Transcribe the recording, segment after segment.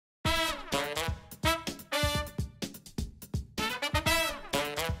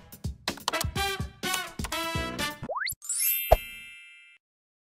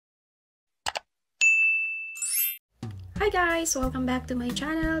guys! Welcome back to my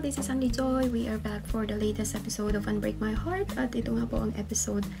channel. This is AnnlieJoy. We are back for the latest episode of Unbreak My Heart. At ito nga po ang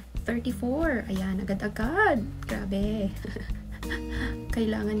episode 34. Ayan, agad-agad. Grabe.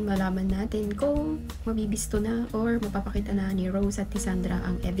 Kailangan malaman natin kung mabibisto na or mapapakita na ni Rose at ni Sandra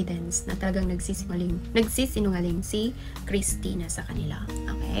ang evidence na talagang nagsisinungaling si Christina sa kanila.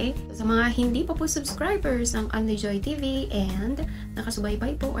 Okay? So, sa mga hindi pa po subscribers ng AnnlieJoy TV and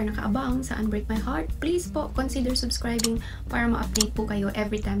nakasubaybay po or nakaabang sa Unbreak My Heart, please po consider subscribing para ma-update po kayo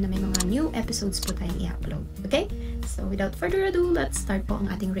every time na may mga new episodes po tayong i-upload. Okay? So, without further ado, let's start po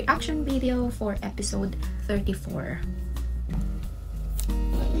ang ating reaction video for episode 34.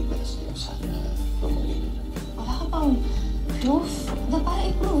 Wala ka pang proof na para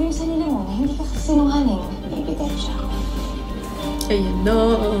i-prove yung sarili mo na hindi ka sinungaling. May ebidensya ako. Ayun na.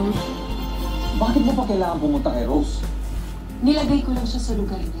 Bakit mo pa kailangan pumunta kay Rose? Nilagay ko lang siya sa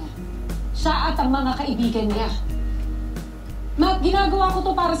lugar niya. Siya at ang mga kaibigan niya. Ginagawa ko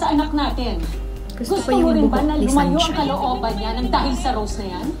to para sa anak natin. Gusto mo rin ba na lumayo ang kalooban niya nang dahil sa Rose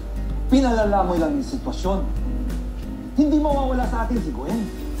na yan? Pinalala mo lang yung sitwasyon. Hindi mawawala sa atin si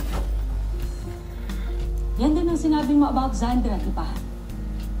Gwen. Yan din ang sinabi mo about Sandra, di ba?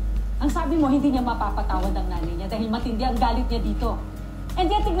 Ang sabi mo, hindi niya mapapatawad ang nanay niya dahil matindi ang galit niya dito. And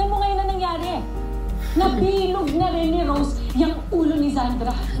yet, tignan mo ngayon na nangyari. Nabilog na rin ni Rose yung ulo ni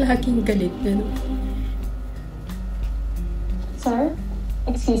Sandra. Laging galit na, no? Sir,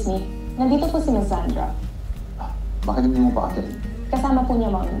 excuse me. Nandito po si Miss Sandra. Bakit hindi mo pa atin? Kasama po niya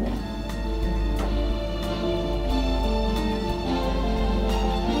mga niya.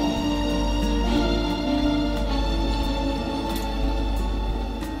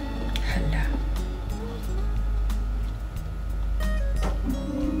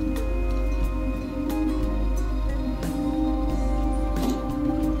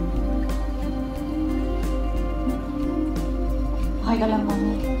 Okay ka lang,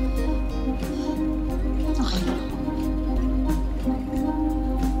 Mami. Okay lang.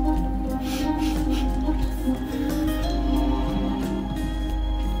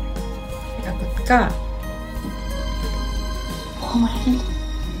 Dapat ka. Oh, my.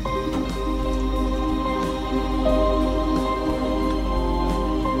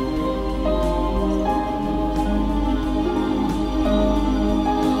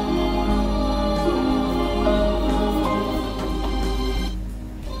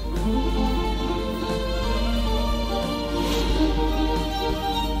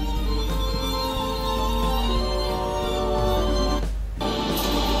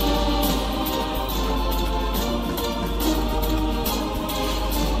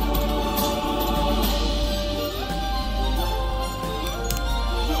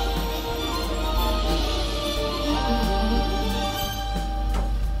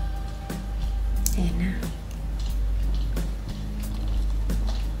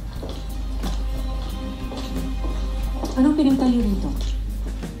 Anong pinunta niyo rito?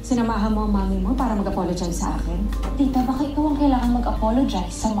 Sinamahan mo ang mami mo para mag-apologize sa akin? Tita, baka ikaw ang kailangan mag-apologize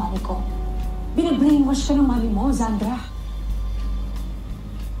sa mami ko. Binabrainwash ka ng mami mo, Sandra.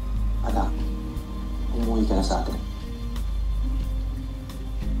 Anak, umuwi ka na sa atin.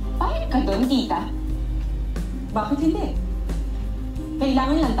 Payag ka doon, tita. Bakit hindi?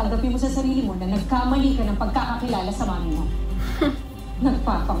 Kailangan lang tanggapin mo sa sarili mo na nagkamali ka ng pagkakakilala sa mami mo.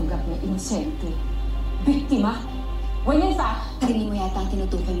 Nagpapanggap na inosente. Biktima. Ganyan sa... Sarili mo yata ang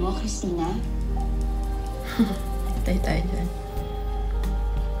tinutukoy mo, Christina. Tayo dyan.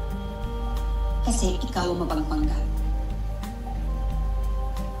 Kasi ikaw ang mapagpanggap.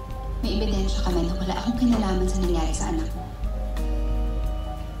 May ebidensya ka man na wala akong kinalaman sa nangyari sa anak mo.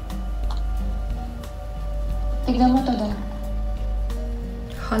 Tignan mo to doon.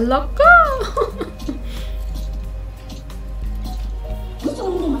 Hala ka! Gusto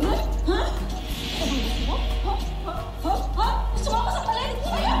mo naman? Ha? Ha? Gusto mo ako sa palit?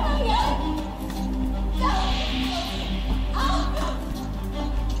 Kaya nga yan!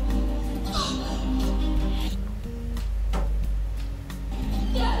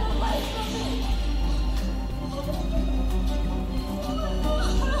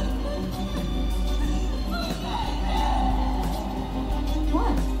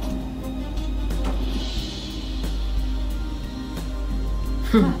 What?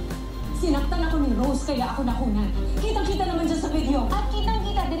 Sinaktan ako ni Rose kaya ako nakunan. Kitang-kita naman siya sa video. At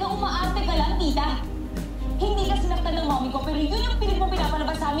kitang-kita din na umaarte ka lang, tita. Hindi ka sinaktan ng mommy ko, pero yun yung pilit mo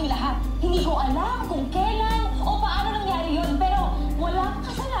pinapalabas sa aming lahat. Hindi ko alam kung kailan o paano nangyari yun, pero walang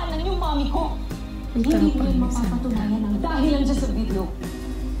kasalanan yung mommy ko. Hindi ko rin mapapatunayan ang dahilan siya sa video.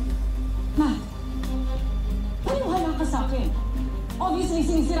 Ma, paniwala ka sa akin. Obviously,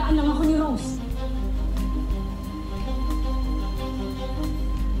 sinisiraan lang ako ni Rose.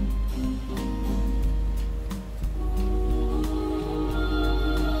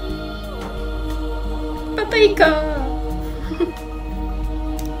 Patay ka!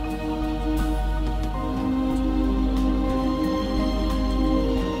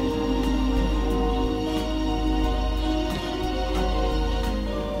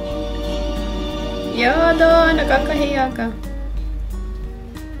 Yada, nakakahiya ka.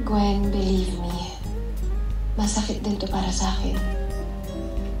 Gwen, believe me. Masakit din to para sa akin.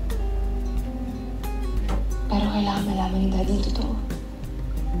 Pero kailangan malaman ni Daddy yung totoo.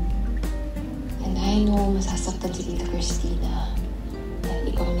 And I know masasaktan si Tita Christina. At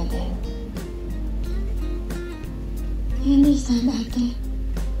ikaw na din. I understand, ate.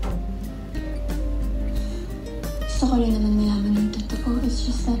 Gusto ko rin naman malaman yung totoo. It's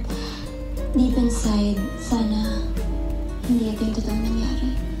just that deep inside, sana hindi ito yung totoong nangyari.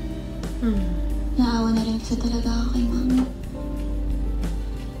 Naawa na rin kasi talaga ako kay Mami.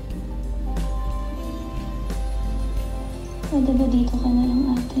 Pwede ba dito ka na lang,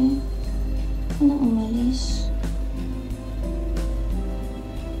 ate? Anong umalis?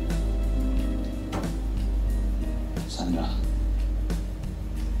 Sandra,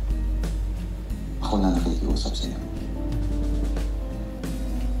 ako na nakikiusap sa'yo.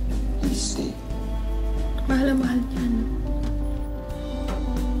 Please stay. Mahal na mahal niya, no?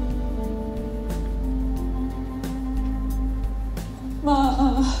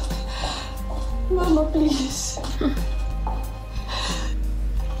 Mama, please.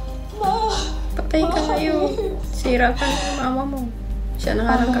 Patay ka ngayon. Sira ka ng mama mo. Siya na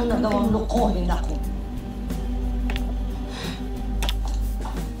harang Paano kakampi nagawang mo. lukohin ako?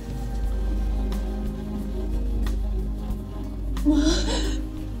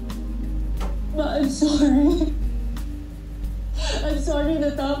 Ma, I'm sorry. I'm sorry,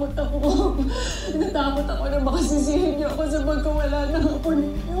 natakot ako. Natakot ako na makasisihin niyo ako sa pagkawala ng apo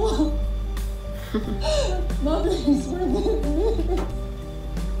ninyo. Ma, please, forgive me.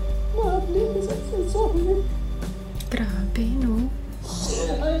 Ma, please, I'm so sorry. Grabe, no?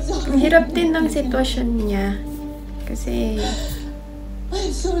 I'm sorry. Ang hirap din ng sitwasyon niya. Kasi,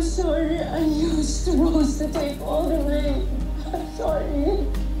 I'm so sorry. I used to Rose to take all the blame. I'm sorry.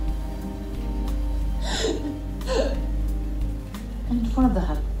 And for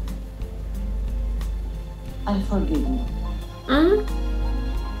that, I forgive you.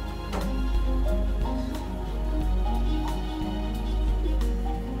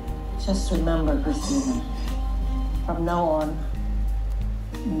 Just remember, Christina, from now on,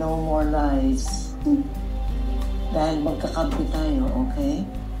 no more lies. Dahil magkakampi tayo, okay?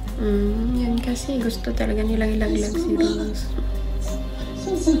 Yun kasi gusto talaga nilang ilaglag si Rose.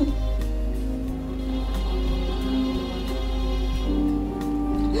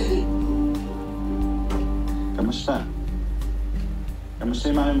 Kamusta? Kamusta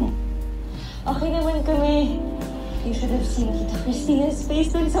yung mahal mo? Okay naman kami. You should have seen Tita Christina's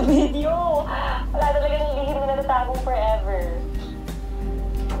face dun sa video. Wala talaga ng lihim na natatagong forever.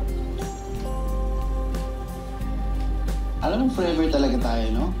 Alam mo, forever talaga tayo,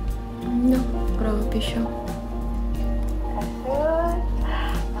 no? No, grabe siya. Good.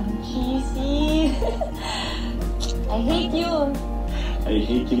 Ang cheesy. I hate you. I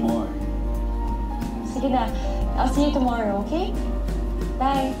hate you more. Sige na. I'll see you tomorrow, okay?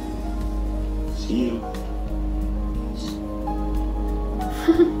 Bye. See you.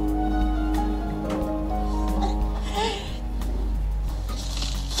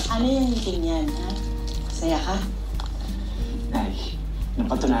 Ano yung meeting yan, ha? Saya ka? Ay,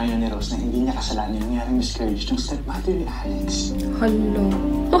 napatunayan ni Rose na hindi niya kasalanan yung nangyaring miscarriage ng stepmother ni Alex. Hello.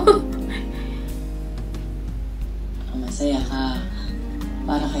 Masaya ka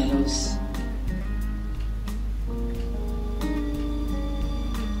para kay Rose.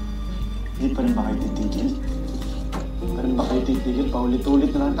 Hindi pa rin ba kayo titigil? Hindi pa rin ba kayo titigil? Paulit-ulit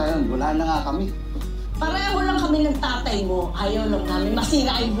na lang tayo. Wala na nga kami. Pareho lang kami ng tatay mo. Ayaw lang namin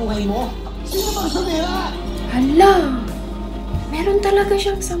masira yung buhay mo. Sino bang sumira? Hala! Meron talaga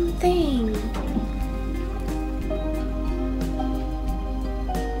siyang something.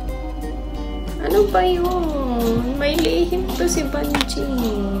 Ano ba yun? May lihim to si Banji.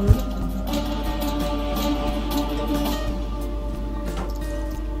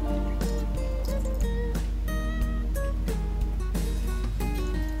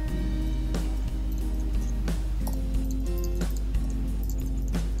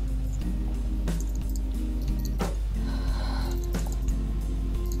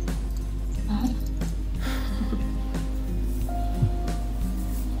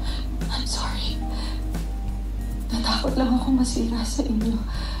 I'm sorry. Natakot lang ako masira sa inyo.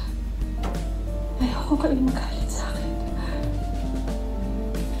 Ayoko kayo magalit sa akin.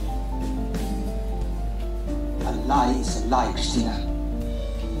 A lie is a lie, Christina.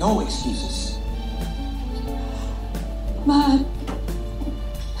 No excuses. Ma,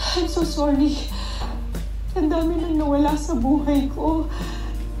 I'm so sorry. Ang dami nang nawala sa buhay ko.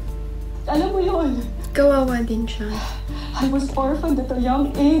 Alam mo yon. Kawawa din siya. I was orphaned at a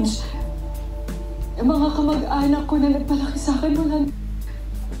young age. Yung mga kamag-anak ko na nagpalaki sa akin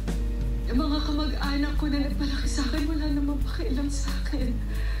wala namang pakialam sa akin.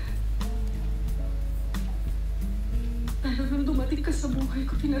 Pero nung dumating ka sa buhay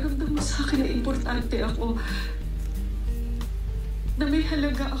ko, pinaramdam mo sa akin na importante ako. Na may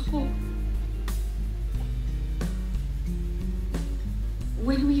halaga ako.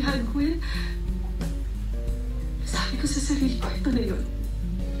 When we had Gwen, sabi ko sa sarili ko, ito na yun.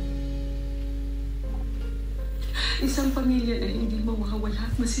 Isang pamilya na hindi mawawala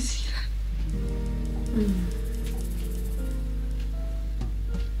at masisira.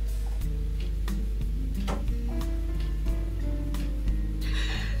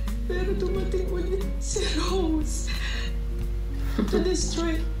 Pero dumating ulit si Rose to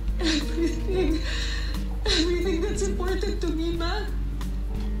destroy everything that's important to me, Ma.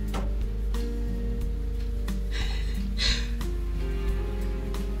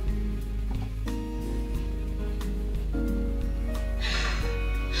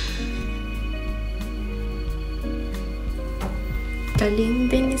 Galing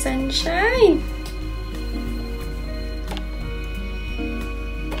din ni Sunshine.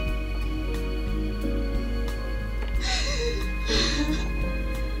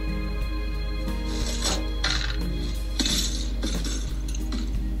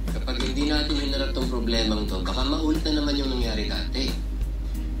 Kapag hindi natin hinarap tong problemang to, baka maulit na naman yung nangyari dati.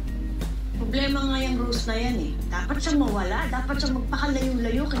 Problema nga yung Rose na yan eh. Dapat siyang mawala. Dapat siyang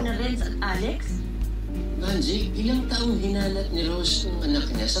magpakalayo-layo kina Renz at Alex. Angie, ilang taong hinanap ni Rose yung anak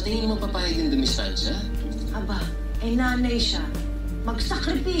niya? Sa tingin mo papayag yung dumistansya? Aba, ay nanay siya.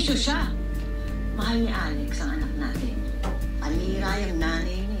 Magsakripisyo siya. Mahal ni Alex ang anak natin. Panira yung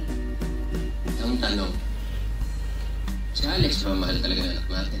nanay niya. Ang tanong, si Alex ba mahal talaga ng anak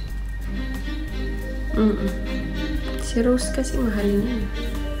natin? Si Rose kasi mahalin niya.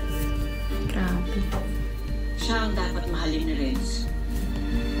 Grabe. Siya ang dapat mahalin ni Renz.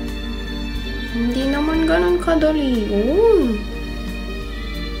 Hindi naman ganun kadali. Oh.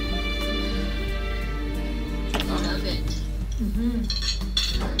 Bakit?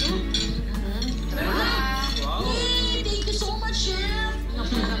 Thank you so much, Chef!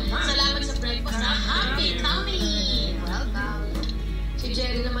 Salamat sa breakfast, ha? Happy tummy! Welcome. Si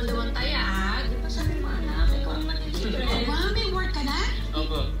Jerry naman daw ang taya, Di ba sabi mo, anak? Ikaw ang manitibay. Wow, may work ka na?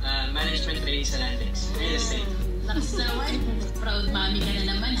 Opo, management training sa Landex. Real estate. Lakas naman. Proud mommy ka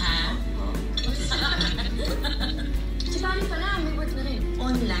na naman, ha? Si Mami pala, may work na rin.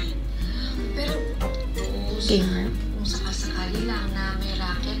 Online. Pero, Gamer. kung sakasakali lang na may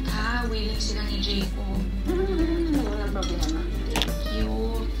racket, ha? Willing sila ni Jacob. Walang problema. Thank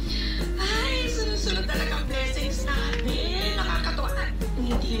you. Ay, sunod-sunod talaga ang blessings natin. Nakakatuwa na.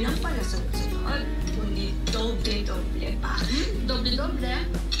 Hindi lang pala sunod-sunod, kundi doble-doble pa. Doble-doble?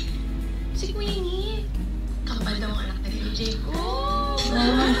 Si Queenie. Kambal daw ang anak na ni Jacob.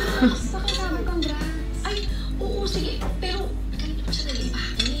 Pakisabi, congrats. Ay, oo, sige. Pero, ganito pa siya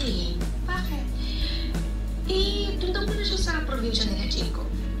nalipatan eh. Bakit? Eh, doon daw muna siya sa probinsya nila, Jacob.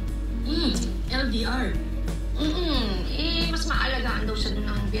 LDR. Eh, mas maalagaan daw siya doon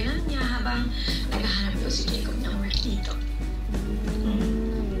ng biyanan niya habang naghahanap daw si Jacob ng work dito.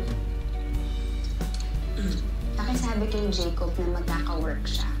 Pakisabi kay Jacob na magkaka-work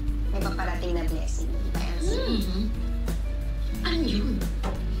siya. May paparating na blessing. Ba, Elsie? Ano yun?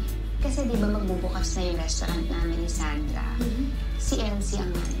 Kasi di ba magbubukas na yung restaurant namin ni Sandra? Si Elsie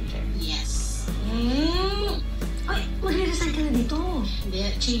ang manager. Yes. Ay, magre-resign ka na dito. Hindi,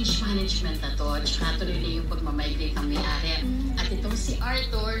 change management na to. Tsaka tuloy na yung pagmamigrate ng may-ari. At itong si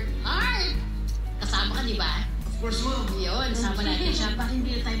Arthur. Art! Kasama ka, di ba? Of course, ma'am. Yun, sama natin siya para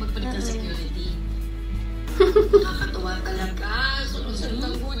hindi na tayo magpalit ng security. Nakakatuwa talaga. Sunod-sunod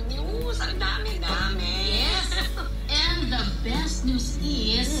ng good news. Ang dami-dami. Yes. And the best news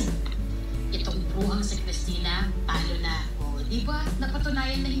is, itong bruhang si Christina, talo na. O, di ba?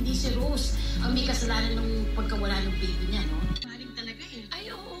 Napatunayan na hindi si Rose ang may kasalanan ng pagkawala ng baby niya, no? Maling talaga eh.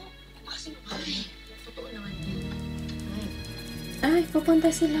 Ay, oo. Kasi, ay, totoo naman yun. Ay, pupunta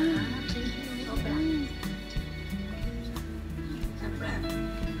sila.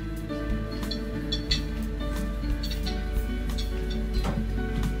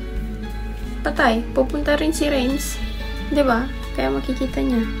 Patay, pupunta rin si Renz. Di ba? Kaya makikita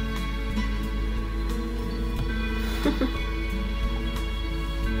niya.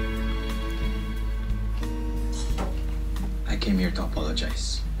 I came here to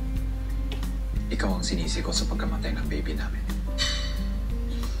apologize. ikaw ang sinisi ko sa pagkamatay ng baby namin.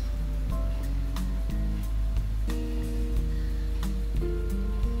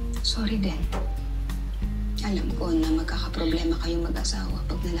 Sorry din. Alam ko na magkakaproblema kayong mag-asawa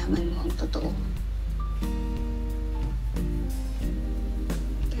pag nalaman mo ang totoo.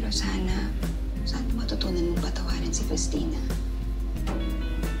 Pero sana matutunan mong patawarin si Christina.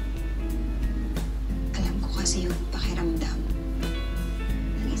 Alam ko kasi yung pakiramdam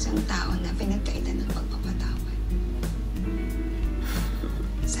ng isang tao na pinagkaitan ng pagpapatawad.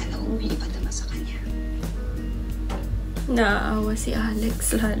 Sana umuwi pa naman sa kanya. Naaawa si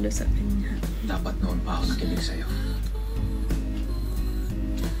Alex lalo sa kanya. Dapat noon pa ako nakinig sa'yo.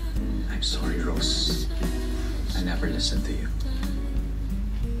 I'm sorry, Rose. I never listened to you.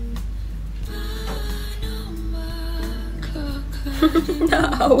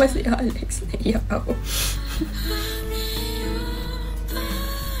 Naaawa si Alex. Naiyak ako.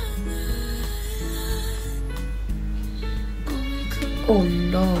 Oh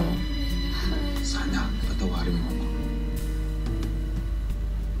no. Sana patawarin mo ako.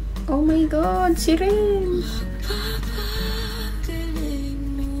 Oh my God, si Ren.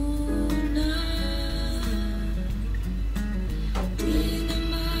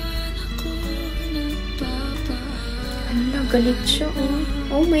 Ala, galit siya, oh.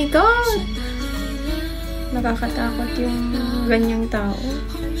 Oh my God. Nakakatakot yung ganyang tao.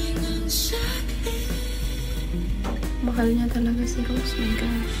 Mahal niya talaga si Rose, my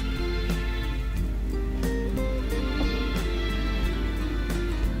gosh.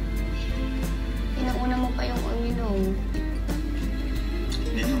 Inauna mo pa yung uminom.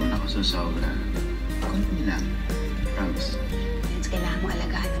 Hindi naman ako sasobra. Kunti lang. Promise. Hence, kailangan mo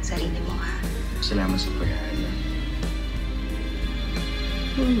alagaan ang sarili mo, ha? Salamat sa pag-aalala.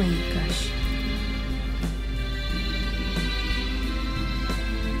 Oh my gosh.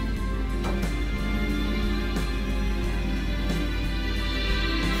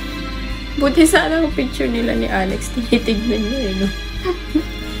 Buti sana ang picture nila ni Alex. Tinitignan niya eh, no?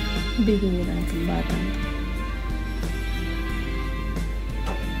 Bihira itong batang.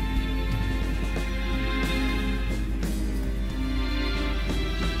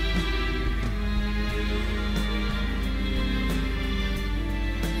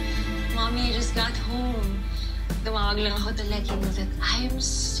 Mommy, I just got home. Tumawag lang ako to let you know that I am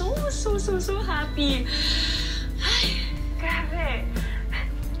so happy. Ay, grabe.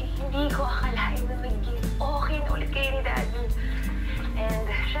 Hindi ko akalain na magiging okay na ulit kayo ni Daddy. And,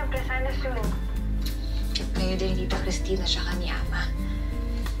 syempre, sana soon. Kayo din, Tita Christina, siya ni Ama.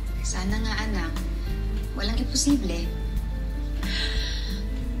 Sana nga, anak. Walang imposible.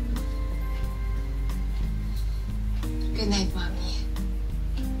 Good night, Mommy.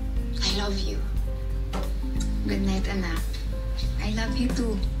 I love you. Good night, anak. I love you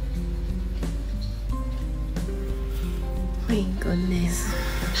too. My goodness.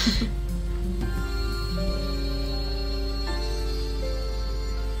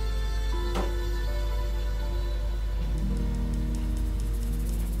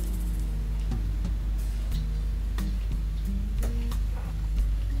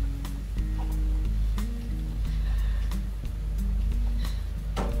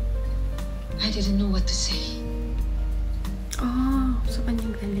 I didn't know what to say. Oh, sa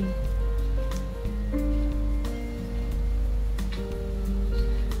kanyang galing.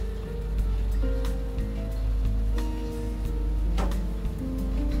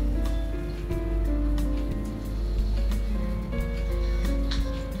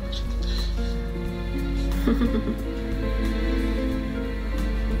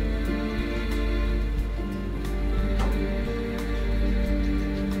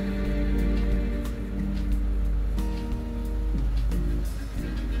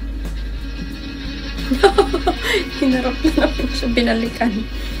 Hinarap na namin siya, binalikan.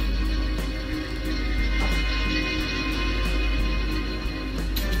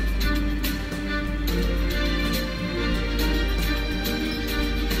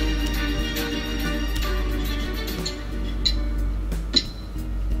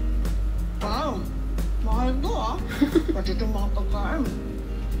 Wow, mahal to ah. Pati itong mga pagkain.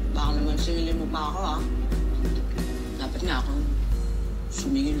 Baka naman singilin mo pa ako ah. Dapat nga akong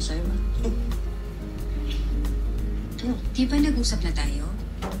sumingin sa'yo ah. Di ba nag-usap na tayo?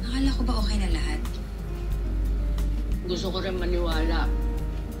 Akala ko ba okay na lahat? Gusto ko rin maniwala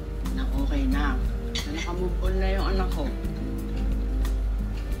na okay na. Na nakamove on na yung anak ko.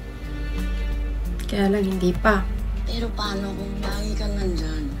 Kaya lang hindi pa. Pero paano kung lagi ka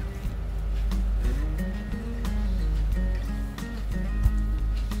nandyan?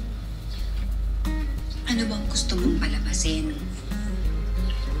 Ano bang gusto mong palabasin?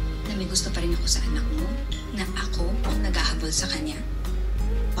 Na may gusto pa rin ako sa anak mo? Na ako ang nag-ahabol sa kanya?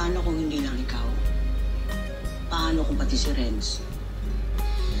 Paano kung hindi lang ikaw? Paano kung pati si Renz?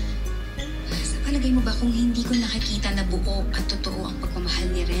 Sa palagay mo ba kung hindi ko nakikita na buo at totoo ang pagmamahal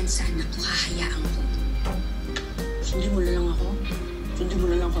ni Renz sa anak ko, hahayaan ko? Sundin mo na lang ako. Sundin mo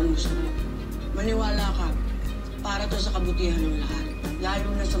na lang kung anong gusto mo. Maniwala ka. Para to sa kabutihan ng lahat.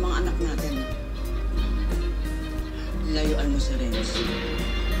 Lalo na sa mga anak natin. Layuan mo si Renz.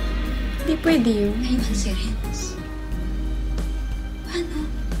 Hindi pwede yun. Layuan si Renz? Paano?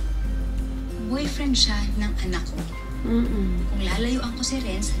 Boyfriend siya ng anak ko. Kung lalayuan ko si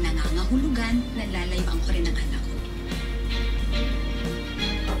Renz, nangangahulugan na lalayuan ko rin ang anak ko.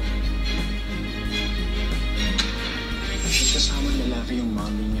 Kasama lalaki yung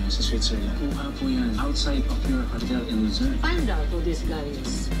mommy niya sa Switzerland. Kuha po yan outside of your hotel in Luzon. Find out who this guy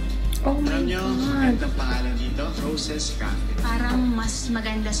is. Oh my Alam niyo, God. magandang pangalan dito, Roses Cafe. Parang mas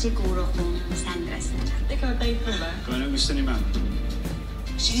maganda siguro kung Sandra's na lang. Ikaw, type mo ba? Kung anong gusto ni ma'am.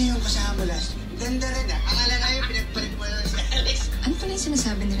 Sino yung kasama mo last? Ganda rin ah. Akala namin pinagpalit mo lang si Alex. Ano pala yung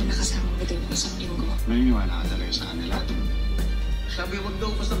sinasabi nila na kasama mo dito yung isang linggo? Naniniwala ka talaga sa kanila. Sabi, wag daw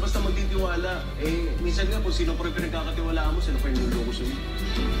basta-basta magtitiwala. Eh, minsan nga kung sino pa rin pinagkakatiwalaan mo, sino pa yung niloloko sa'yo.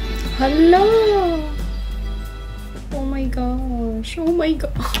 Hala! Oh my gosh. Oh my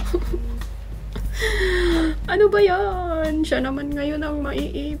God. Ano ba yan? Siya naman ngayon ang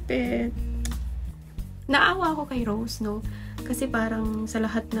maiipit. Naawa ako kay Rose, no? Kasi parang sa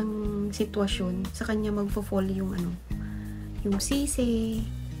lahat ng sitwasyon, sa kanya magfo-fall yung yung sisi,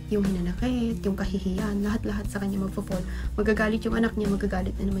 yung hinanakit, yung kahihiyan, lahat-lahat sa kanya magfo-fall. Magagalit yung anak niya,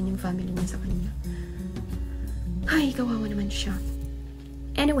 magagalit na naman yung family niya sa kanya. Ay, kawawa naman siya.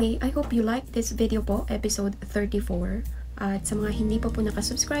 Anyway, I hope you like this video po, episode 34. At sa mga hindi pa po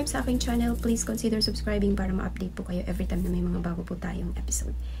nakasubscribe sa aking channel, please consider subscribing para ma-update po kayo every time na may mga bago po tayong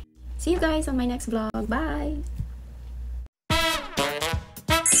episode. See you guys on my next vlog. Bye!